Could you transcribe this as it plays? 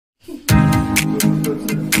Yes,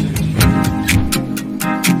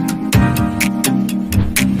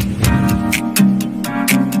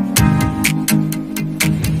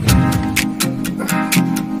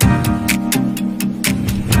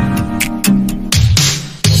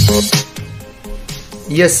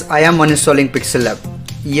 I am uninstalling PixelLab.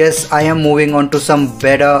 Yes, I am moving on to some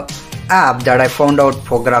better app that I found out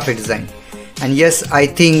for graphic design. And yes, I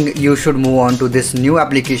think you should move on to this new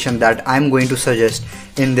application that I'm going to suggest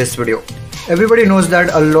in this video. Everybody knows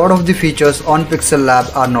that a lot of the features on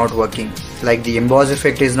PixelLab are not working. Like the emboss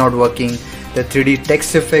effect is not working, the 3D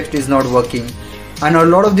text effect is not working, and a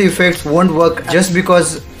lot of the effects won't work just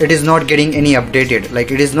because it is not getting any updated, like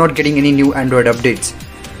it is not getting any new Android updates.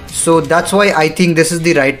 So that's why I think this is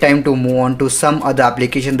the right time to move on to some other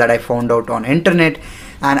application that I found out on internet,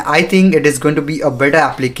 and I think it is going to be a better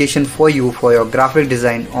application for you for your graphic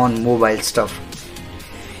design on mobile stuff.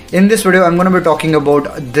 In this video I'm going to be talking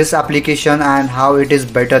about this application and how it is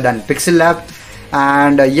better than PixelLab,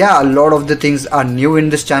 and yeah, a lot of the things are new in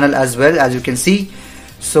this channel as well, as you can see.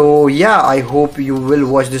 So yeah, I hope you will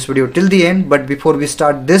watch this video till the end, but before we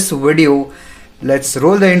start this video, let's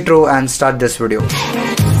roll the intro and start this video.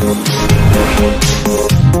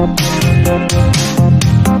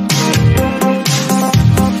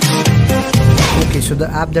 Okay, so the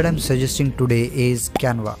app that I'm suggesting today is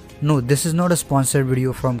Canva. No, this is not a sponsored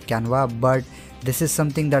video from Canva, but this is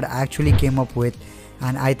something that I actually came up with,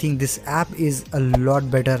 and I think this app is a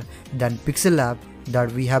lot better than PixelLab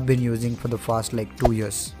that we have been using for the past like 2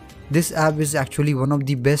 years. This app is actually one of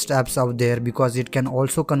the best apps out there because it can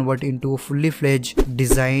also convert into a fully fledged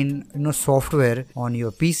design software on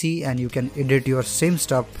your PC, and you can edit your same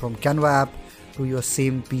stuff from Canva app to your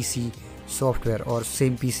same PC software or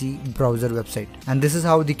same PC browser website. And this is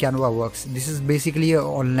how the Canva works. This is basically an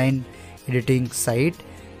online editing site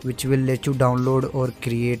which will let you download or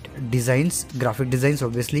create designs, graphic designs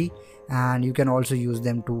obviously, and you can also use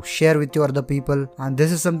them to share with your other people. And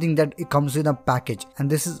this is something that it comes in a package, and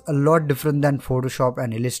this is a lot different than Photoshop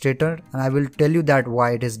and Illustrator, and I will tell you that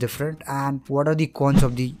why it is different and what are the cons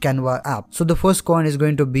of the Canva app. So the first con is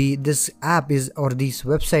going to be this app is, or this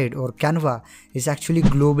website or Canva is actually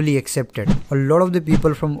globally accepted. A lot of the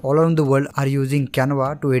people from all around the world are using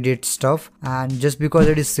Canva to edit stuff, and just because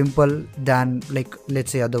it is simple than like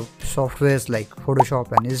let's say other softwares like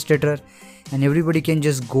Photoshop and Illustrator, and everybody can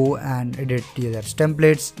just go and edit their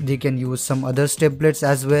templates. They can use some other templates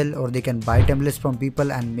as well, or they can buy templates from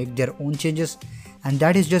people and make their own changes, and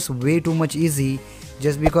that is just way too much easy.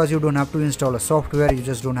 Just because you don't have to install a software, you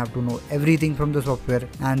just don't have to know everything from the software,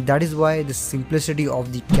 and that is why the simplicity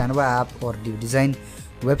of the Canva app or the design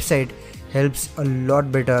website helps a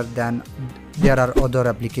lot better than there are other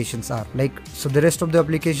applications are. Like, so the rest of the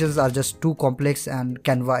applications are just too complex, and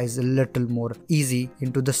Canva is a little more easy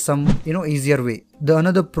into the some easier way. The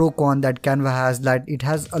another pro con that Canva has, that it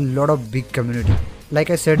has a lot of big community. Like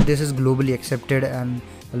I said, this is globally accepted and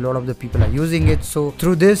a lot of the people are using it. So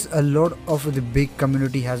through this, a lot of the big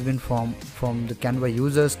community has been formed from the Canva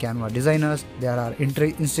users, Canva designers. There are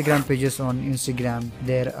Instagram pages on Instagram,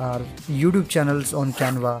 there are YouTube channels on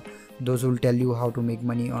Canva, those will tell you how to make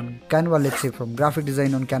money on Canva, let's say from graphic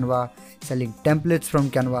design on Canva, selling templates from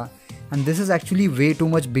Canva, and this is actually way too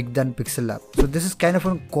much big than PixelLab. So this is kind of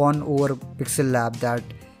a con over PixelLab, that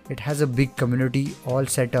it has a big community all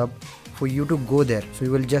set up for you to go there. So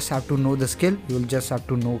you will just have to know the skill, you will just have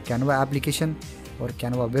to know Canva application or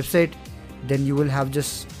Canva website, then you will have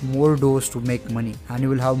just more doors to make money, and you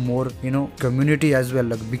will have more community as well,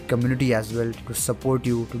 like big community as well, to support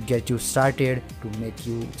you, to get you started, to make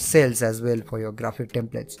you sales as well for your graphic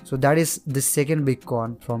templates. So that is the second big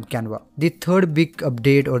con from Canva. The third big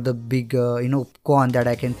update or the big con that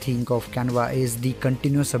I can think of Canva is the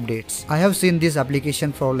continuous updates. I have seen this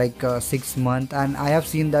application for like 6 months, and I have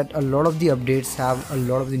seen that a lot of the updates have a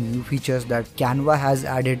lot of the new features that Canva has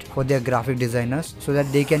added for their graphic designers, so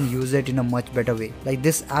that they can use it in a much better way. Like,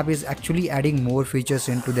 this app is actually adding more features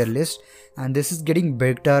into their list, and this is getting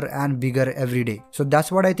better and bigger every day. So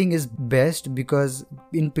that's what I think is best, because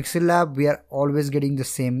in PixelLab we are always getting the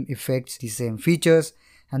same effects, the same features,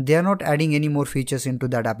 and they are not adding any more features into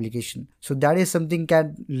that application. So that is something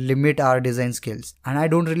can limit our design skills, and I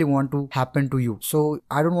don't really want to happen to you. So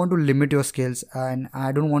I don't want to limit your skills, and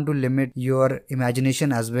I don't want to limit your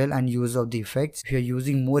imagination as well and use of the effects. If you're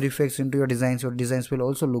using more effects into your designs will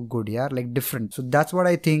also look good, yeah, like different. So that's what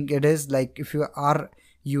I think it is. Like, if you are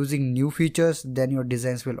using new features, then your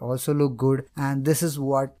designs will also look good, and this is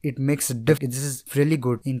what it makes a difference. This is really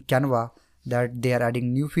good in Canva, that they are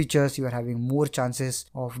adding new features. You are having more chances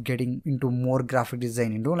of getting into more graphic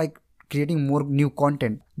design, like creating more new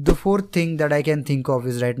content. The fourth thing that I can think of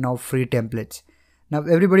is right now free templates. Now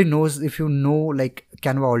everybody knows, if you know like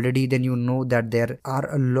Canva already, then you know that there are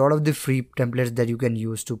a lot of the free templates that you can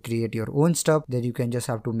use to create your own stuff, that you can just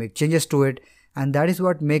have to make changes to it. And that is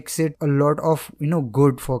what makes it a lot of, you know,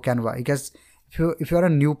 good for Canva. Because if you're a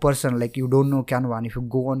new person, like you don't know Canva, and if you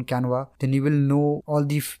go on Canva, then you will know all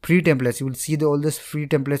the free templates. You will see all these free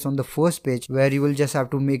templates on the first page, where you will just have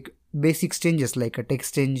to make basic changes like a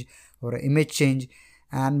text change or an image change,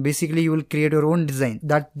 and basically you will create your own design.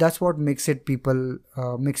 That's what makes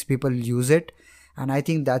people use it. And I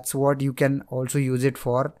think that's what you can also use it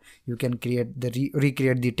for. You can create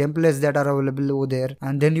recreate the templates that are available over there,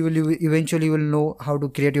 and then you will eventually know how to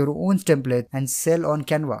create your own template and sell on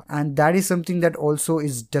Canva. And that is something that also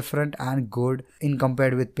is different and good in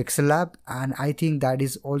compared with PixelLab. And I think that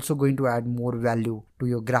is also going to add more value to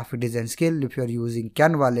your graphic design skill if you are using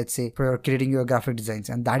Canva, let's say, for creating your graphic designs.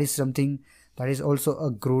 And that is something that is also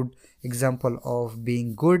a good example of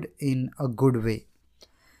being good in a good way.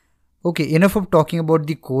 Okay, enough of talking about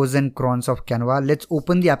the cons and cons of Canva. Let's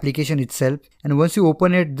open the application itself. And once you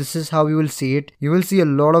open it, this is how you will see it. You will see a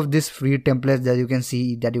lot of these free templates that you can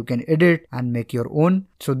see, that you can edit and make your own.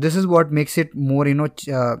 So this is what makes it more,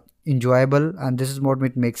 enjoyable, and this is what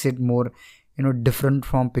makes it more, different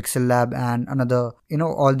from PixelLab and another,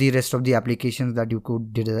 all the rest of the applications that you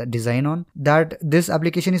could design on. That this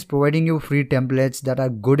application is providing you free templates that are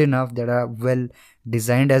good enough, that are well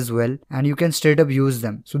designed as well, and you can straight up use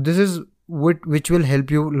them. So this is which will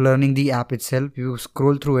help you learning the app itself. You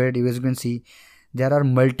scroll through it, you can see there are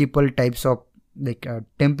multiple types of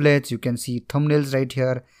templates. You can see thumbnails right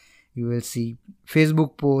here. You will see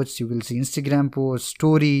Facebook posts, you will see Instagram posts,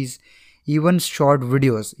 stories, even short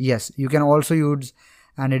videos. Yes, you can also use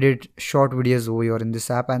and edit short videos over here in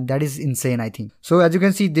this app, and that is insane, I think. So as you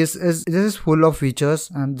can see, this is full of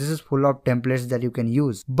features, and this is full of templates that you can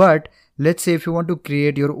use. But let's say if you want to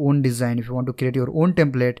create your own design, if you want to create your own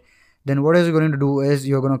template, then what is you going to do is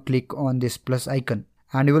you're going to click on this plus icon,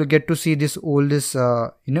 and you will get to see this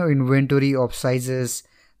inventory of sizes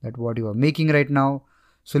that what you are making right now.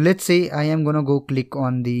 So let's say I am gonna go click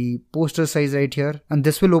on the poster size right here, and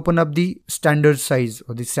this will open up the standard size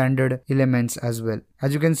or the standard elements as well.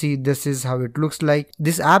 As you can see, this is how it looks like.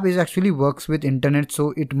 This app is actually works with internet,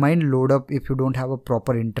 so it might load up if you don't have a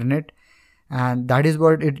proper internet, and that is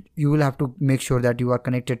what you will have to make sure that you are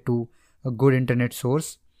connected to a good internet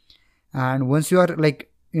source. And once you are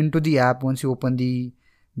into the app, once you open the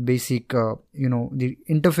basic the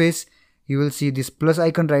interface, you will see this plus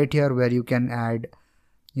icon right here where you can add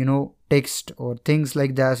text or things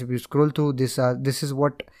like that. If you scroll through this is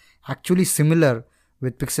what actually similar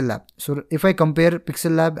with PixelLab. So if I compare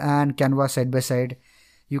PixelLab and Canva side by side,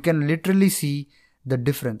 you can literally see the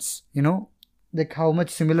difference, how much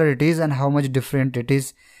similar it is and how much different it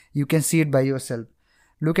is. You can see it by yourself.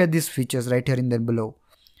 Look at these features right here in the below.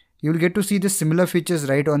 You will get to see the similar features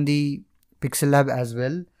right on the PixelLab as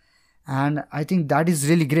well, and I think that is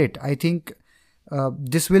really great. I think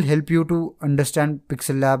this will help you to understand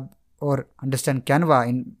PixelLab or understand Canva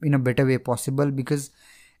in a better way possible, because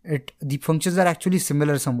the functions are actually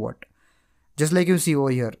similar somewhat, just like you see over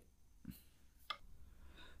here.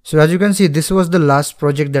 So as you can see, this was the last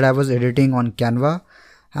project that I was editing on Canva,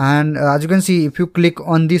 and as you can see, if you click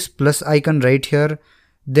on this plus icon right here,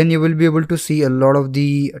 then you will be able to see a lot of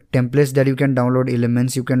the templates that you can download,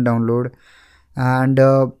 elements you can download. And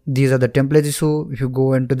these are the templates. So if you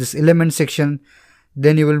go into this element section,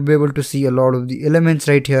 then you will be able to see a lot of the elements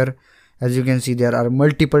right here. As you can see, there are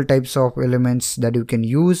multiple types of elements that you can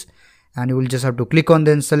use, and you will just have to click on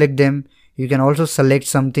them, select them. You can also select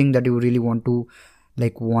something that you really want to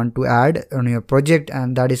add on your project,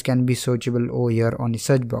 and that can be searchable over here on the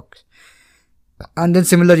search box. And then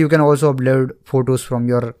similar, you can also upload photos from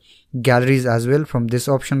your galleries as well from this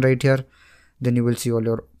option right here. Then you will see all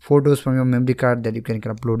your photos from your memory card that you can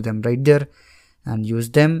upload them right there and use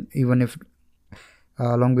them. Even if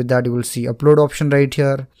along with that, you will see upload option right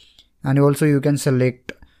here, and also you can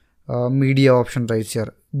select media option right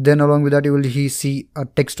here. Then along with that, you will see a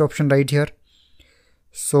text option right here.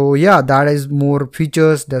 So yeah, that is more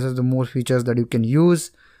features. That is the more features that you can use.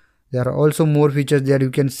 There are also more features that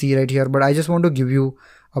you can see right here, but I just want to give you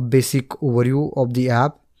a basic overview of the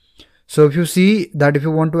app. So if you see that if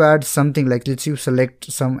you want to add something, like let's say you select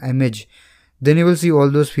some image, then you will see all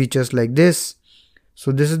those features like this.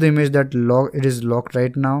 So this is the image that it is locked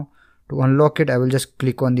right now. To unlock it, I will just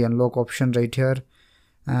click on the unlock option right here,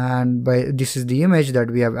 and this is the image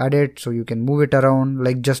that we have added. So you can move it around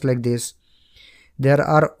just like this. There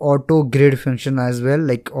are auto grid function as well,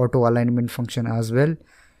 like auto alignment function as well.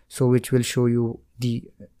 So which will show you the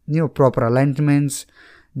proper alignments.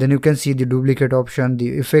 Then you can see the duplicate option, the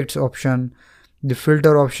effects option, the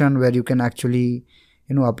filter option where you can actually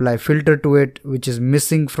apply filter to it, which is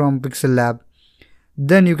missing from PixelLab.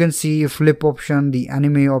 Then you can see flip option, the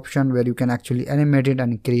anime option where you can actually animate it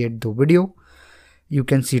and create the video. You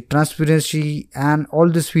can see transparency and all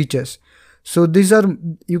these features. So these are,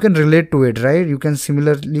 you can relate to it, right? You can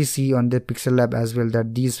similarly see on the PixelLab as well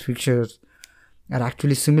that these features are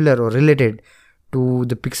actually similar or related to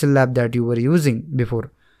the PixelLab that you were using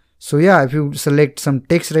before. So yeah, if you select some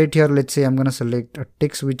text right here, let's say I'm gonna select a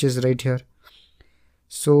text which is right here.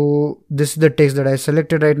 So this is the text that I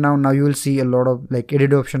selected right now. Now you will see a lot of like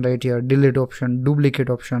edit option right here, delete option, duplicate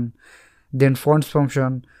option, then fonts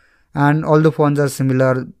function, and all the fonts are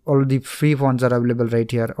similar. All the free fonts are available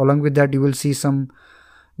right here. Along with that, you will see some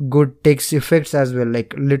good text effects as well,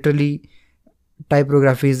 like literally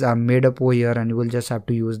typographies are made up over here and you will just have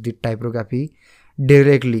to use the typography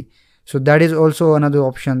directly. So that is also another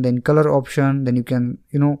option. Then color option, then you can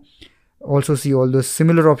also see all those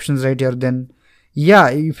similar options right here. Then yeah,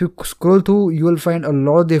 if you scroll through, you will find a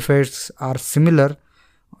lot of the effects are similar,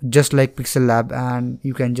 just like PixelLab, and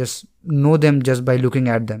you can just know them just by looking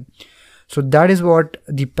at them. So that is what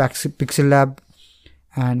the PixelLab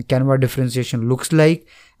and Canva differentiation looks like.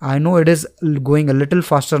 I know it is going a little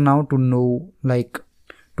faster now to know, like,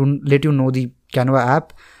 to let you know the Canva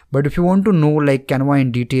app. But if you want to know like Canva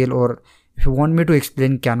in detail, or if you want me to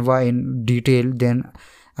explain Canva in detail, then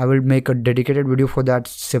I will make a dedicated video for that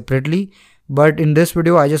separately. But in this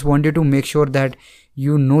video, I just want you to make sure that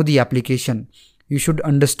you know the application. You should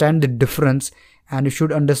understand the difference, and you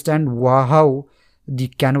should understand how the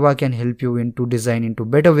Canva can help you into design into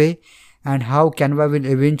better way, and how Canva will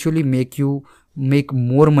eventually make you make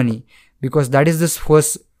more money. Because that is this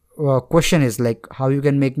first question is like how you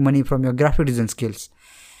can make money from your graphic design skills.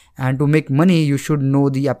 And to make money, you should know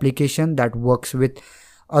the application that works with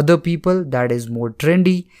other people, that is more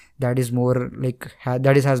trendy, that is more like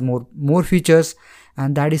has more features,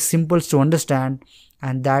 and that is simple to understand,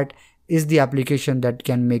 and that is the application that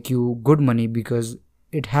can make you good money because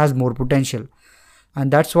it has more potential.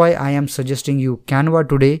 And that's why I am suggesting you Canva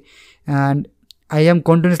today, and I am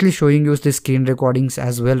continuously showing you the screen recordings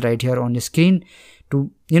as well right here on the screen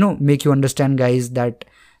to make you understand, guys, that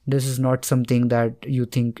this is not something that you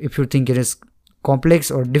think. If you think it is complex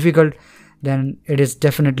or difficult, then it is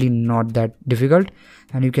definitely not that difficult,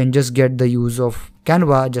 and you can just get the use of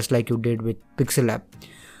Canva just like you did with PixelLab.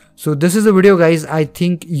 So this is the video, guys. I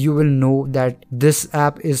think you will know that this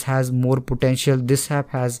app has more potential. This app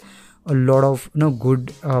has a lot of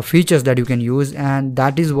good features that you can use, and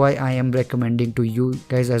that is why I am recommending to you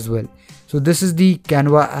guys as well. So this is the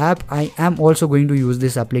Canva app. I am also going to use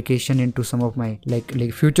this application into some of my like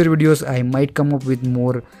future videos. I might come up with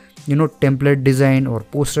more template design or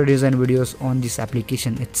poster design videos on this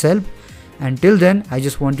application itself. Until then, I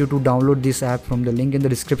just want you to download this app from the link in the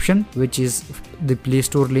description, which is the Play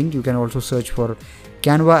Store link. You can also search for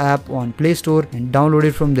Canva app on Play Store and download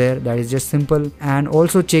it from there. That is just simple. And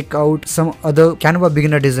also check out some other Canva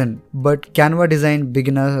beginner design, but Canva design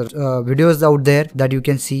beginner videos out there that you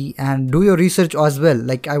can see, and do your research as well.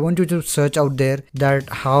 Like, I want you to search out there that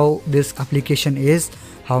how this application is,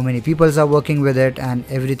 how many people are working with it, and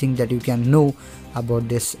everything that you can know about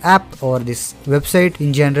this app or this website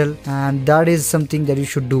in general. And that is something that you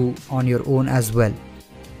should do on your own as well.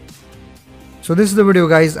 So this is the video,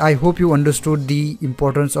 guys. I hope you understood the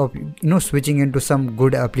importance of switching into some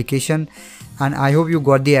good application, and I hope you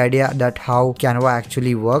got the idea that how Canva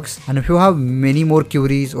actually works. And if you have many more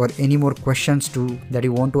queries or any more questions that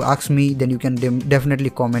you want to ask me, then you can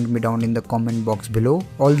definitely comment me down in the comment box below.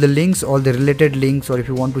 All the links, all the related links, or if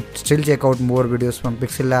you want to still check out more videos from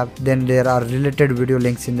PixelLab, then there are related video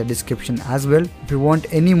links in the description as well. If you want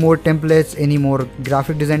any more templates, any more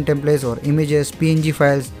graphic design templates or images, PNG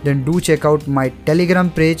files, then do check out my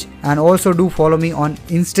Telegram page, and also do follow me on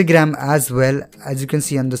Instagram as well, as you can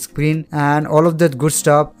see on the screen, and all of that good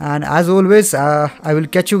stuff. And as always, I will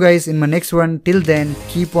catch you guys in my next one. Till then,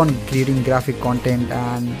 keep on creating graphic content,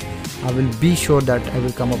 and I will be sure that I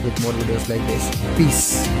will come up with more videos like this.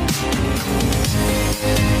 Peace.